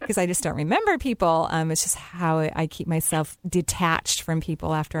because I just don't remember people. It's just how I keep myself detached from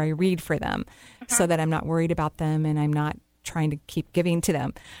people after I read for them so that I'm not worried about them and I'm not trying to keep giving to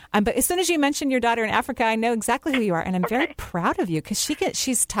them. But as soon as you mentioned your daughter in Africa, I know exactly who you are. And I'm very proud of you because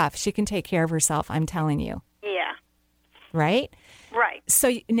she's tough. She can take care of herself. I'm telling you. Yeah. Right? Right.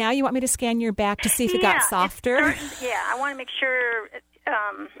 So now you want me to scan your back to see if it got softer? I want to make sure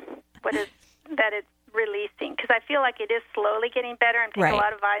that it's releasing because I feel like it is slowly getting better. I'm taking a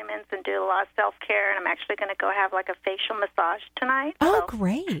lot of vitamins and do a lot of self-care, and I'm actually going to go have like a facial massage tonight. Oh,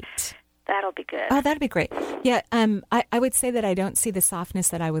 great. That'll be good. Oh, that'd be great. Yeah, I would say that I don't see the softness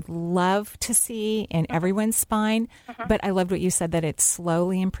that I would love to see in everyone's spine, but I loved what you said, that it's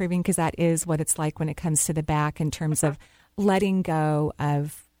slowly improving because that is what it's like when it comes to the back in terms of letting go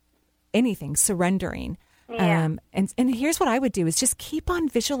of anything, surrendering. Yeah. And here's what I would do is just keep on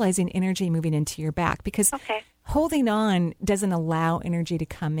visualizing energy moving into your back because holding on doesn't allow energy to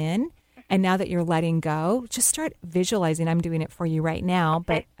come in. And now that you're letting go, just start visualizing. I'm doing it for you right now,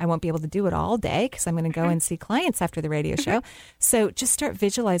 but I won't be able to do it all day because I'm going to go and see clients after the radio show. So just start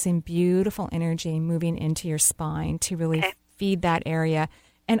visualizing beautiful energy moving into your spine to really feed that area.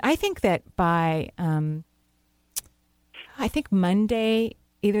 And I think that by, I think Monday,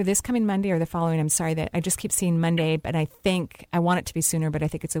 either this coming Monday or the following, I'm sorry that I just keep seeing Monday, but I think I want it to be sooner, but I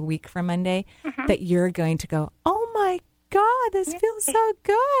think it's a week from Monday, that you're going to go, oh my God, this feels so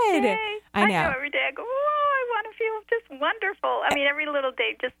good. Yay. I know. Every day I go, I want to feel just wonderful. I mean, every little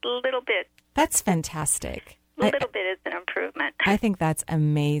day, just a little bit. That's fantastic. A little bit is an improvement. I think that's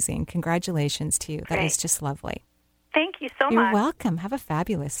amazing. Congratulations to you. That is just lovely. Thank you so much. You're welcome. Have a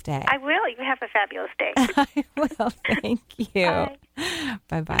fabulous day. I will. You have a fabulous day. I will. Thank you. Bye.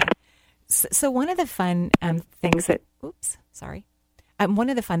 Bye-bye. So one of the fun things that, one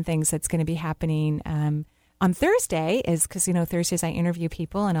of the fun things that's going to be happening on Thursday is because, you know, Thursdays I interview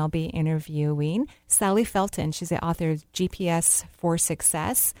people and I'll be interviewing Sally Felton. She's the author of GPS for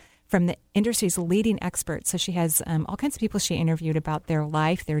Success from the industry's leading experts. So she has all kinds of people she interviewed about their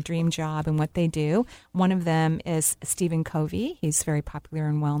life, their dream job, and what they do. One of them is Stephen Covey. He's very popular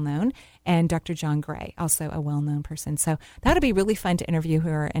and well-known. And Dr. John Gray, also a well-known person. So that'll be really fun to interview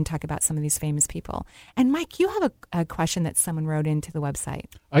her and talk about some of these famous people. And Mike, you have a question that someone wrote into the website.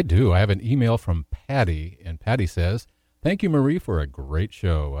 I do. I have an email from Patty, and Patty says, "Thank you, Marie, for a great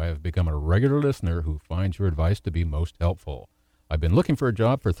show. I have become a regular listener who finds your advice to be most helpful. I've been looking for a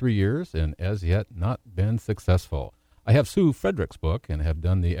job for 3 years and as yet not been successful. I have Sue Frederick's book and have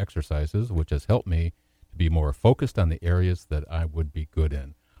done the exercises, which has helped me to be more focused on the areas that I would be good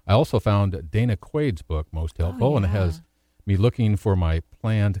in. I also found Dana Quaid's book most helpful, and it has me looking for my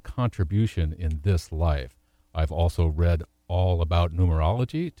planned contribution in this life. I've also read all about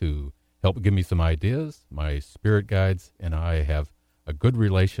numerology to help give me some ideas. My spirit guides and I have a good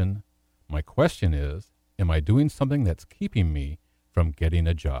relation. My question is, am I doing something that's keeping me from getting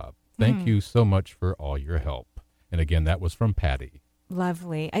a job? Thank you so much for all your help." And again, that was from Patty.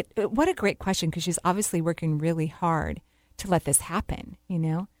 Lovely. What a great question, because she's obviously working really hard to let this happen, you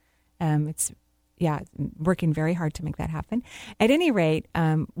know? Working very hard to make that happen. At any rate,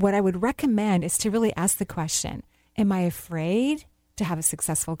 what I would recommend is to really ask the question, am I afraid to have a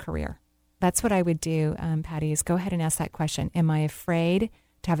successful career? That's what I would do, Patty, is go ahead and ask that question. Am I afraid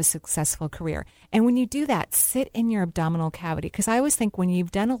to have a successful career? And when you do that, sit in your abdominal cavity. Because I always think when you've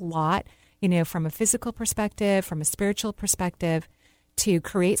done a lot, you know, from a physical perspective, from a spiritual perspective, to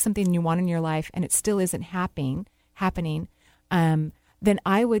create something you want in your life and it still isn't happening, then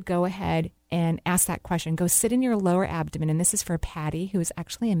I would go ahead and ask that question. Go sit in your lower abdomen. And this is for Patty, who is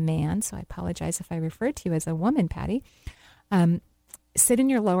actually a man. So I apologize if I referred to you as a woman, Patty. Sit in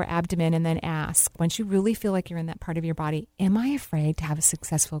your lower abdomen and then ask, once you really feel like you're in that part of your body, am I afraid to have a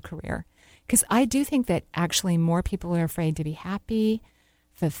successful career? Because I do think that actually more people are afraid to be happy,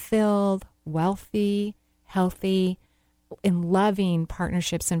 fulfilled, wealthy, healthy, in loving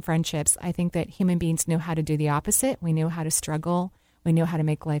partnerships and friendships. I think that human beings know how to do the opposite. We know how to struggle. We know how to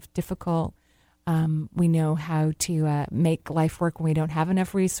make life difficult. We know how to make life work when we don't have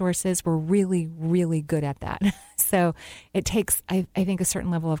enough resources. We're really, really good at that. So it takes, I think, a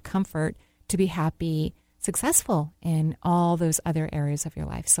certain level of comfort to be happy, successful in all those other areas of your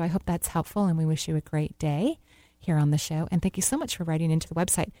life. So I hope that's helpful, and we wish you a great day here on the show. And thank you so much for writing into the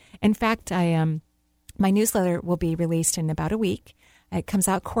website. In fact, my newsletter will be released in about a week. It comes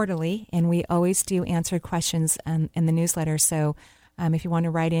out quarterly, and we always do answer questions in the newsletter. So if you want to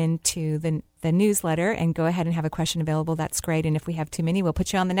write into the newsletter and go ahead and have a question available, that's great. And if we have too many, we'll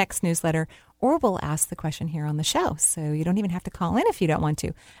put you on the next newsletter, or we'll ask the question here on the show. So you don't even have to call in if you don't want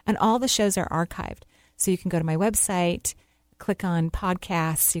to. And all the shows are archived. So you can go to my website, click on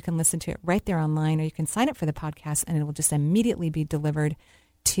podcasts. You can listen to it right there online, or you can sign up for the podcast, and it will just immediately be delivered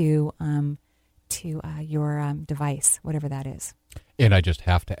to your device, whatever that is. And I just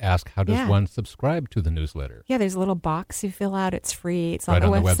have to ask, how does one subscribe to the newsletter? Yeah, there's a little box you fill out. It's free. It's on right the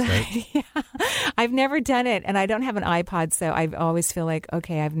on website. The website? Yeah. I've never done it, and I don't have an iPod, so I always feel like,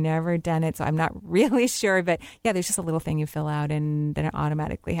 okay, I've never done it, so I'm not really sure. But yeah, there's just a little thing you fill out, and then it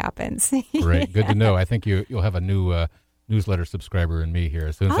automatically happens. Great. Good to know. I think you'll have a new newsletter subscriber in me here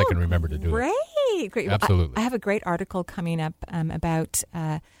as soon as I can remember to do it. Great. Absolutely. I have a great article coming up about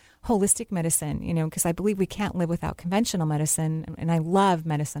holistic medicine, because I believe we can't live without conventional medicine. And I love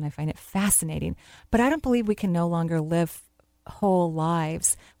medicine. I find it fascinating. But I don't believe we can no longer live whole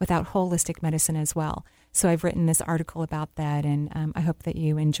lives without holistic medicine as well. So I've written this article about that, and I hope that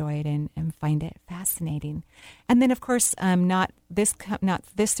you enjoy it and find it fascinating. And then, of course, not this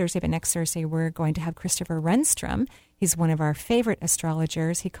Thursday, but next Thursday, we're going to have Christopher Renstrom. He's one of our favorite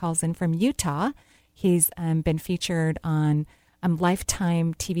astrologers. He calls in from Utah. He's been featured on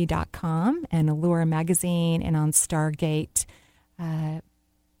LifetimeTV.com and Allure Magazine, and on Stargate. I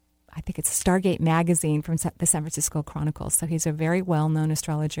think it's Stargate Magazine from the San Francisco Chronicle. So he's a very well-known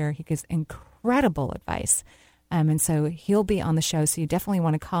astrologer. He gives incredible advice. And so he'll be on the show. So you definitely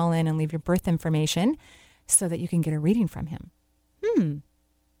want to call in and leave your birth information so that you can get a reading from him.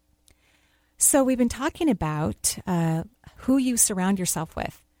 So we've been talking about who you surround yourself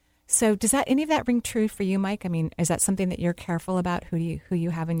with. So does any of that ring true for you, Mike? I mean, is that something that you're careful about, who you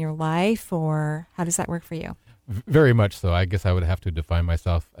have in your life, or how does that work for you? Very much so. I guess I would have to define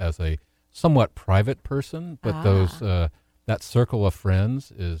myself as a somewhat private person, but that circle of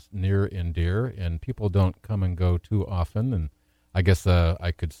friends is near and dear, and people don't come and go too often. And I guess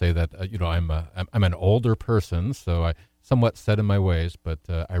I could say that I'm an older person, so I somewhat set in my ways, but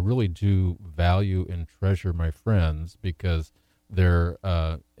I really do value and treasure my friends because they're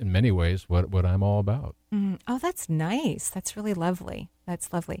in many ways what I'm all about. Oh, that's nice. That's really lovely.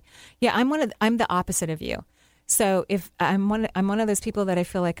 That's lovely. Yeah, I'm the opposite of you. So if I'm one of those people that I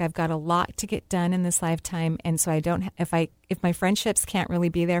feel like I've got a lot to get done in this lifetime, and so I don't. If my friendships can't really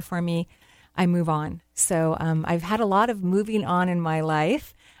be there for me, I move on. So I've had a lot of moving on in my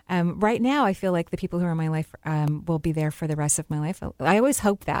life. Right now, I feel like the people who are in my life will be there for the rest of my life. I always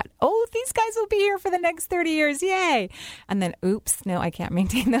hope that. Oh, these guys will be here for the next 30 years. Yay. And then, oops, no, I can't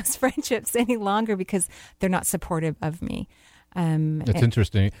maintain those friendships any longer because they're not supportive of me. It's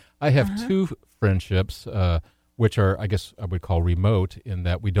interesting. I have two friendships, which are, I guess I would call remote, in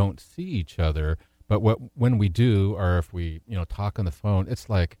that we don't see each other. But when we do, or if we talk on the phone, it's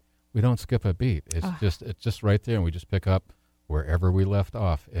like we don't skip a beat. It's just right there, and we just pick up wherever we left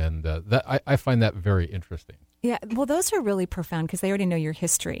off. And I find that very interesting. Yeah, well, those are really profound because they already know your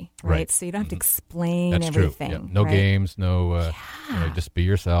history, right? So you don't have to explain That's everything. True. Yeah. No games, no, just be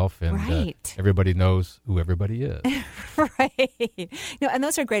yourself. And everybody knows who everybody is. Right. No, and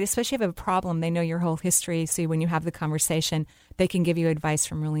those are great, especially if you have a problem. They know your whole history. So when you have the conversation, they can give you advice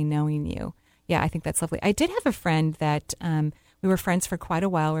from really knowing you. Yeah, I think that's lovely. I did have a friend that we were friends for quite a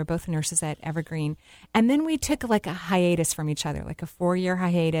while. We were both nurses at Evergreen. And then we took like a hiatus from each other, like a 4-year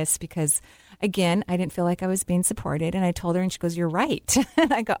hiatus, because, again, I didn't feel like I was being supported. And I told her, and she goes, "You're right."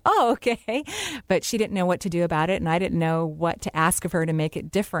 And I go, "Oh, okay." But she didn't know what to do about it, and I didn't know what to ask of her to make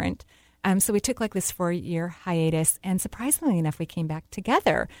it different. So we took like this 4-year hiatus, and surprisingly enough, we came back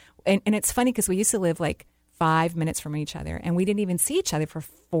together. And it's funny because we used to live like 5 minutes from each other, and we didn't even see each other for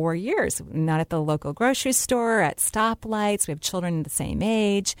 4 years, not at the local grocery store, at stoplights. We have children the same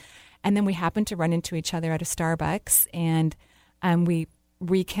age. And then we happened to run into each other at a Starbucks, and we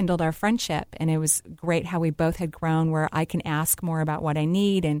rekindled our friendship. And it was great how we both had grown, where I can ask more about what I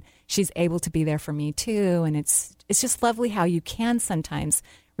need, and she's able to be there for me too. And it's just lovely how you can sometimes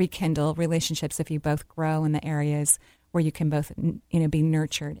rekindle relationships if you both grow in the areas where you can both be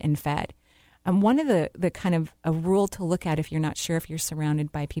nurtured and fed. One of the kind of a rule to look at if you're not sure if you're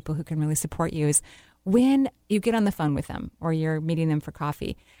surrounded by people who can really support you is when you get on the phone with them or you're meeting them for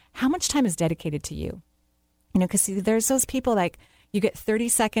coffee, how much time is dedicated to you? Because there's those people like you get 30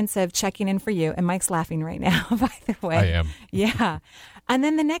 seconds of checking in for you. And Mike's laughing right now, by the way. I am. Yeah. And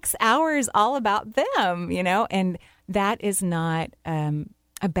then the next hour is all about them, and that is not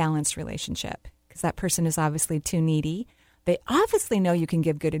a balanced relationship because that person is obviously too needy. They obviously know you can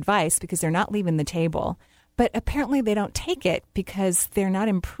give good advice because they're not leaving the table, but apparently they don't take it because they're not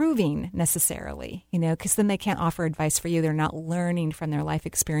improving necessarily, because then they can't offer advice for you. They're not learning from their life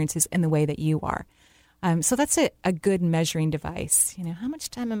experiences in the way that you are. So that's a good measuring device. How much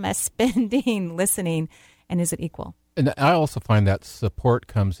time am I spending listening, and is it equal? And I also find that support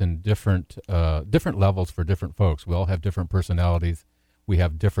comes in different levels for different folks. We all have different personalities. We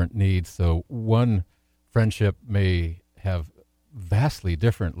have different needs. So one friendship may have vastly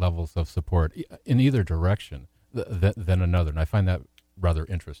different levels of support in either direction than another. And I find that rather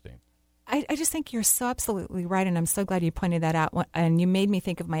interesting. I just think you're so absolutely right, and I'm so glad you pointed that out. And you made me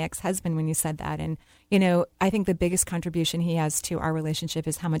think of my ex-husband when you said that. And, I think the biggest contribution he has to our relationship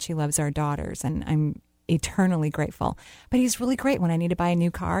is how much he loves our daughters, and I'm eternally grateful. But he's really great. When I need to buy a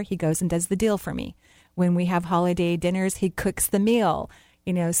new car, he goes and does the deal for me. When we have holiday dinners, he cooks the meal.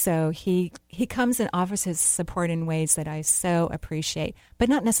 So he comes and offers his support in ways that I so appreciate, but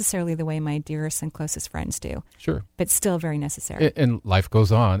not necessarily the way my dearest and closest friends do. Sure. But still very necessary. And life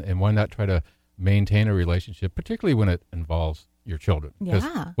goes on, and why not try to maintain a relationship, particularly when it involves your children? Because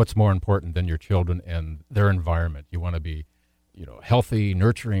what's more important than your children and their environment? You want to be, healthy,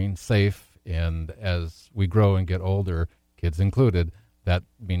 nurturing, safe, and as we grow and get older, kids included, that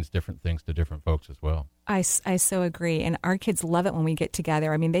means different things to different folks as well. I so agree. And our kids love it when we get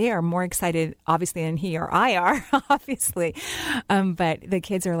together. I mean, they are more excited, obviously, than he or I are, obviously. But the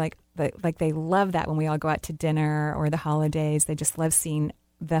kids are like they love that when we all go out to dinner or the holidays. They just love seeing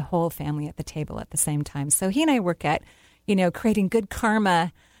the whole family at the table at the same time. So he and I work at, creating good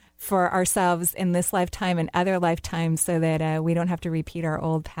karma for ourselves in this lifetime and other lifetimes so that we don't have to repeat our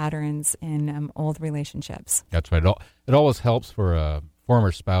old patterns in old relationships. That's right. It always helps for a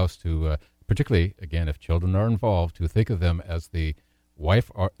former spouse to, particularly, again, if children are involved, to think of them as the wife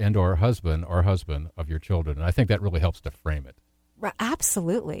or husband of your children. And I think that really helps to frame it.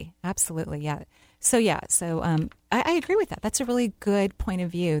 Absolutely. Absolutely, yeah. So I agree with that. That's a really good point of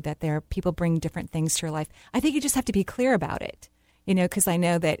view that people bring different things to your life. I think you just have to be clear about it. Because I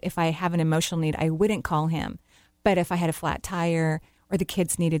know that if I have an emotional need, I wouldn't call him. But if I had a flat tire or the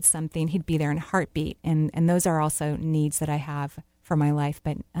kids needed something, he'd be there in a heartbeat. And those are also needs that I have for my life,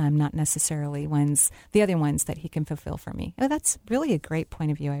 but not necessarily the other ones that he can fulfill for me. Oh, that's really a great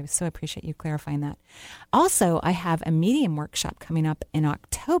point of view. I so appreciate you clarifying that. Also, I have a medium workshop coming up in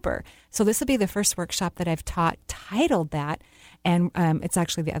October. So this will be the first workshop that I've taught titled that. And it's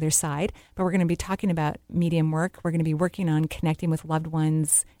actually the other side. But we're going to be talking about medium work. We're going to be working on connecting with loved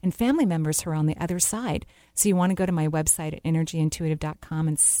ones and family members who are on the other side. So you want to go to my website at energyintuitive.com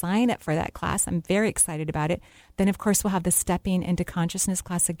and sign up for that class. I'm very excited about it. Then, of course, we'll have the Stepping into Consciousness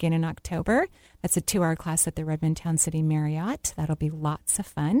class again in October. That's a 2-hour class at the Redmond Town City Marriott. That'll be lots of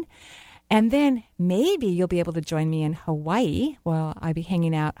fun. And then maybe you'll be able to join me in Hawaii. Well, I'll be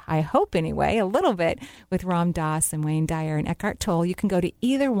hanging out, I hope anyway, a little bit with Ram Dass and Wayne Dyer and Eckhart Tolle. You can go to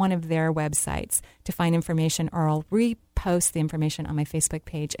either one of their websites to find information, or I'll repost the information on my Facebook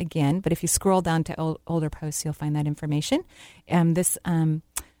page again. But if you scroll down to older posts, you'll find that information. This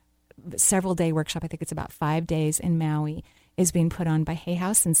several-day workshop, I think it's about 5 days in Maui, is being put on by Hay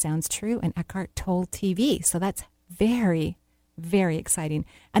House and Sounds True and Eckhart Tolle TV. So that's very exciting.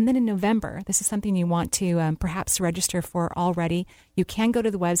 And then in November, this is something you want to perhaps register for already. You can go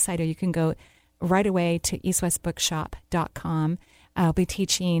to the website, or you can go right away to eastwestbookshop.com. I'll be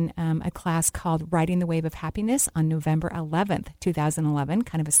teaching a class called Riding the Wave of Happiness on November 11th, 2011,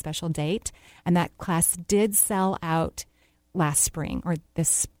 kind of a special date. And that class did sell out last spring, or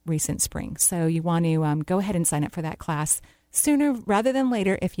this recent spring. So you want to go ahead and sign up for that class sooner rather than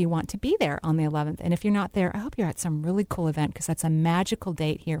later if you want to be there on the 11th. And if you're not there, I hope you're at some really cool event, because that's a magical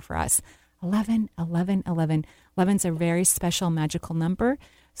date here for us. 11, 11, 11. 11's a very special magical number.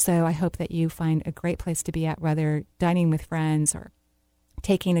 So I hope that you find a great place to be at, whether dining with friends or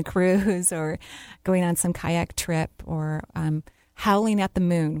taking a cruise or going on some kayak trip or howling at the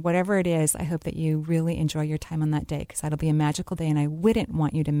moon, whatever it is. I hope that you really enjoy your time on that day, because that'll be a magical day and I wouldn't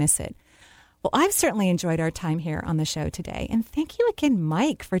want you to miss it. Well, I've certainly enjoyed our time here on the show today. And thank you again,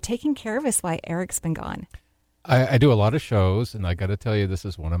 Mike, for taking care of us while Eric's been gone. I do a lot of shows, and I got to tell you, this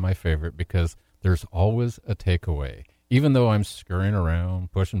is one of my favorite because there's always a takeaway. Even though I'm scurrying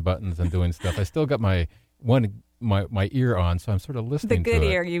around, pushing buttons and doing stuff, I still got my one my ear on, so I'm sort of listening to it. The good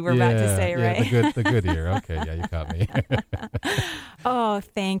ear you were about to say, right? Yeah, the good ear. Okay, yeah, you caught me. Oh,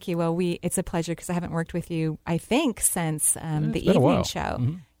 thank you. Well, it's a pleasure because I haven't worked with you, I think, since the evening show.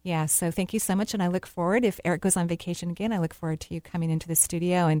 Mm-hmm. Yeah, so thank you so much, and I look forward, if Eric goes on vacation again, I look forward to you coming into the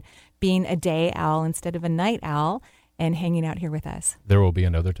studio and being a day owl instead of a night owl and hanging out here with us. There will be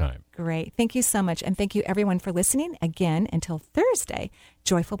another time. Great. Thank you so much, and thank you, everyone, for listening. Again, until Thursday,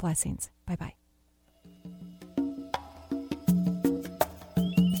 joyful blessings. Bye-bye.